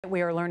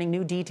We are learning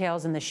new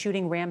details in the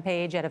shooting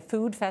rampage at a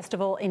food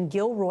festival in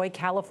Gilroy,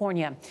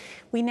 California.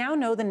 We now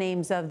know the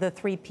names of the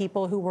 3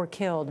 people who were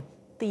killed.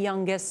 The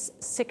youngest,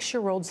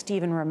 6-year-old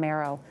Stephen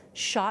Romero,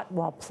 shot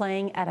while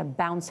playing at a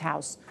bounce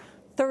house.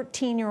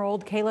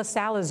 13-year-old Kayla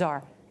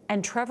Salazar,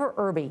 and Trevor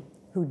Irby,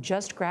 who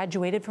just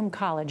graduated from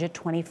college at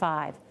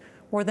 25.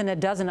 More than a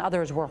dozen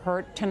others were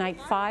hurt. Tonight,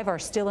 5 are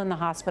still in the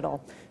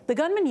hospital. The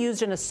gunman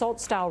used an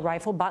assault-style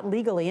rifle bought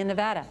legally in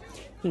Nevada.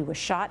 He was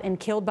shot and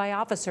killed by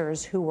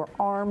officers who were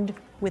armed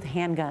with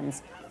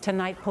handguns.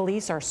 Tonight,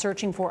 police are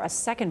searching for a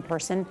second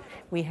person.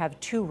 We have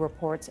 2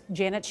 reports.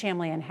 Janet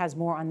Shamlian has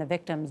more on the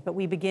victims, but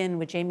we begin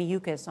with Jamie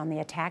Yuccas on the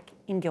attack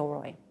in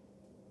Gilroy.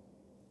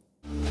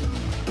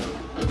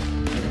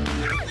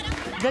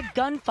 The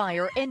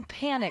gunfire and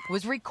panic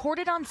was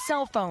recorded on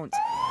cell phones.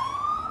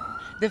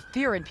 The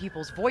fear in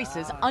people's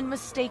voices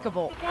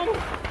unmistakable.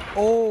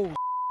 Oh,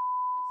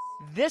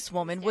 this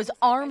woman was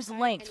arm's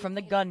length from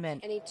the gunman.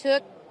 And he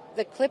took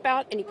the clip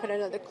out and he put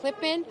another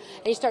clip in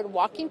and he started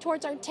walking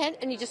towards our tent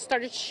and he just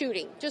started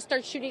shooting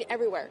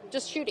everywhere,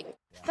 just shooting.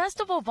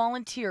 Festival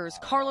volunteers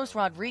Carlos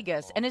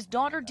Rodriguez and his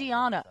daughter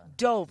Diana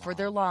dove for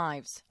their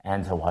lives.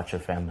 And to watch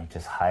your family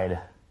just hide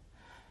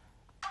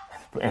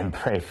and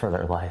pray for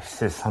their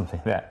lives is something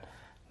that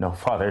no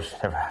father should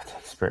ever have to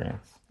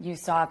experience. You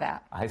saw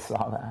that? I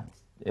saw that.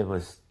 It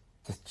was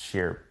just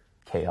sheer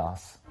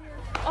chaos.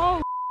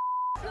 Oh,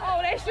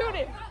 they're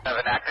shooting. Have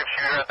an active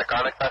shooter at the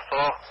Garlic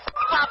Festival.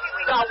 Copy,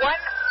 we got one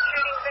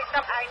shooting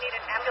victim. I need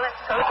an ambulance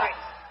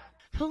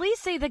code. Police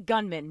say the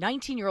gunman,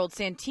 19-year-old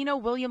Santino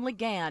William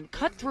Legan,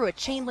 cut through a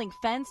chain-link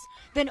fence,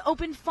 then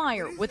opened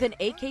fire with an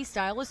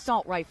AK-style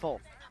assault rifle.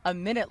 A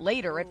minute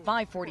later, at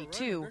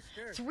 5:42,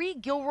 3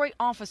 Gilroy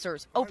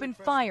officers opened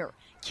fire,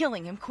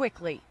 killing him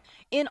quickly.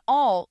 In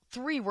all,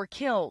 3 were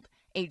killed,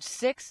 aged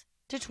 6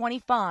 to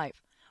 25.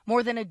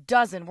 More than a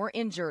dozen were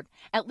injured.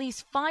 At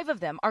least 5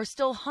 of them are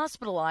still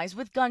hospitalized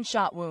with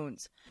gunshot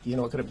wounds. You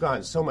know, it could have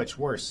gone so much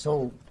worse,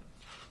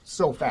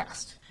 so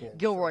fast.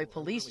 Gilroy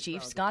Police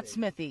Chief Scott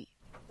Smithy.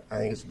 I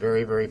think it's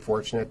very, very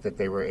fortunate that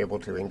they were able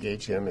to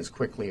engage him as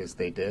quickly as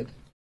they did.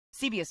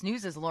 CBS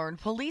News has learned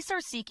police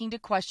are seeking to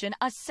question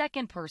a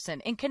second person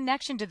in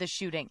connection to the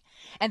shooting,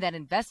 and that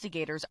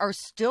investigators are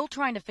still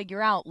trying to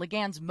figure out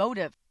Legan's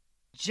motive.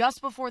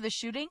 Just before the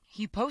shooting,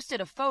 he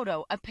posted a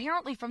photo,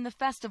 apparently from the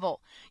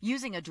festival,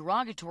 using a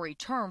derogatory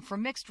term for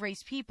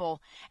mixed-race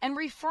people and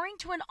referring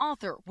to an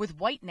author with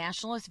white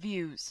nationalist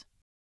views.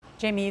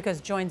 Jamie Yuccas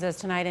joins us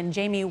tonight. And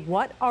Jamie,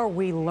 what are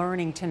we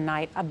learning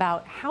tonight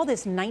about how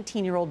this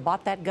 19-year-old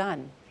bought that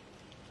gun?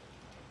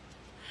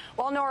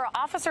 Well, Nora,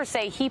 officers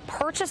say he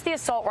purchased the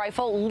assault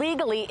rifle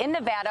legally in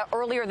Nevada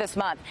earlier this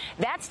month.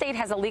 That state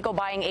has a legal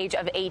buying age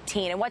of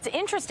 18. And what's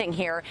interesting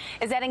here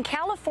is that in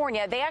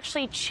California, they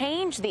actually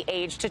changed the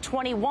age to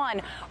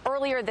 21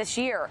 earlier this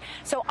year.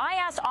 So I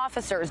asked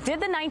officers,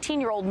 did the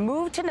 19-year-old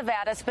move to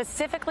Nevada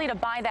specifically to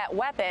buy that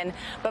weapon?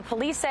 But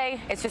police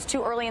say it's just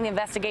too early in the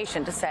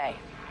investigation to say.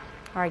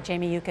 All right,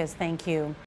 Jamie Yuccas, thank you.